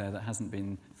questions there that hasn't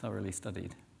been thoroughly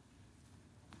studied.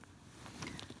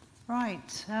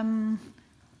 Right.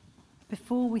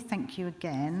 Before we thank you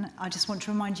again, I just want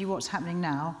to remind you what's happening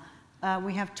now.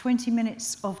 We have 20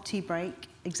 minutes of tea break,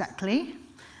 exactly,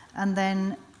 and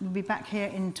then we'll be back here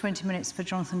in 20 minutes for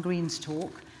Jonathan Green's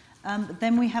talk. But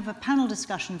then we have a panel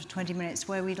discussion for 20 minutes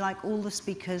where we'd like all the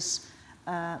speakers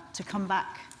to come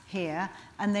back here,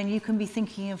 and then you can be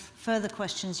thinking of further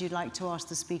questions you'd like to ask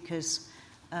the speakers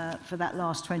for that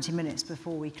last 20 minutes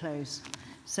before we close.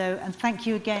 So, and thank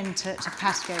you again to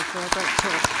Pasco for a great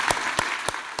talk.